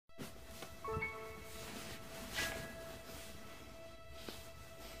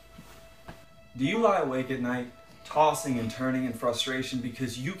Do you lie awake at night, tossing and turning in frustration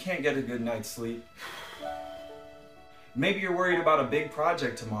because you can't get a good night's sleep? Maybe you're worried about a big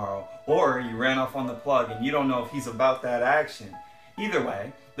project tomorrow, or you ran off on the plug and you don't know if he's about that action. Either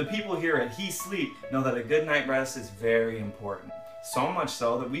way, the people here at He Sleep know that a good night rest is very important. So much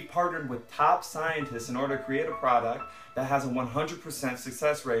so that we've partnered with top scientists in order to create a product that has a 100%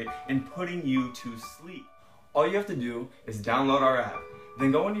 success rate in putting you to sleep. All you have to do is download our app,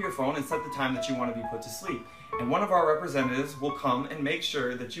 then go into your phone and set the time that you want to be put to sleep. And one of our representatives will come and make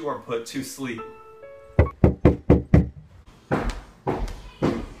sure that you are put to sleep.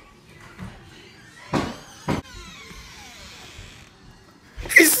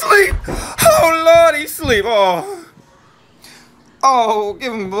 He sleep! Oh Lord, he sleep! Oh,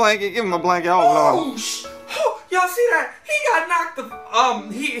 give him a blanket, give him a blanket, oh Lord. Oh, y'all see that?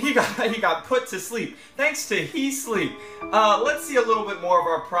 He got put to sleep thanks to He Sleep. Let's see a little bit more of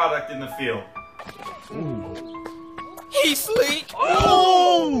our product in the field. He sleep!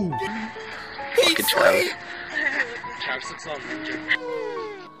 Oh! He sleep!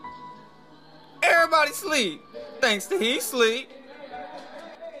 Everybody sleep, thanks to He Sleep.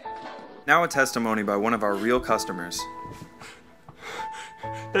 Now a testimony by one of our real customers.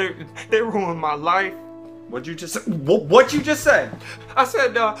 They ruined my life. What'd you just say? What you just said? I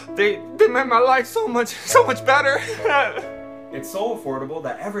said they made my life so much better. It's so affordable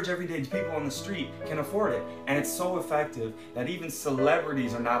that average everyday people on the street can afford it, and it's so effective that even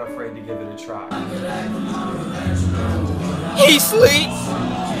celebrities are not afraid to give it a try. He sleep.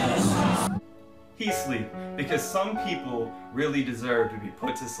 He Sleep, because some people really deserve to be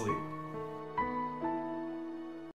put to sleep.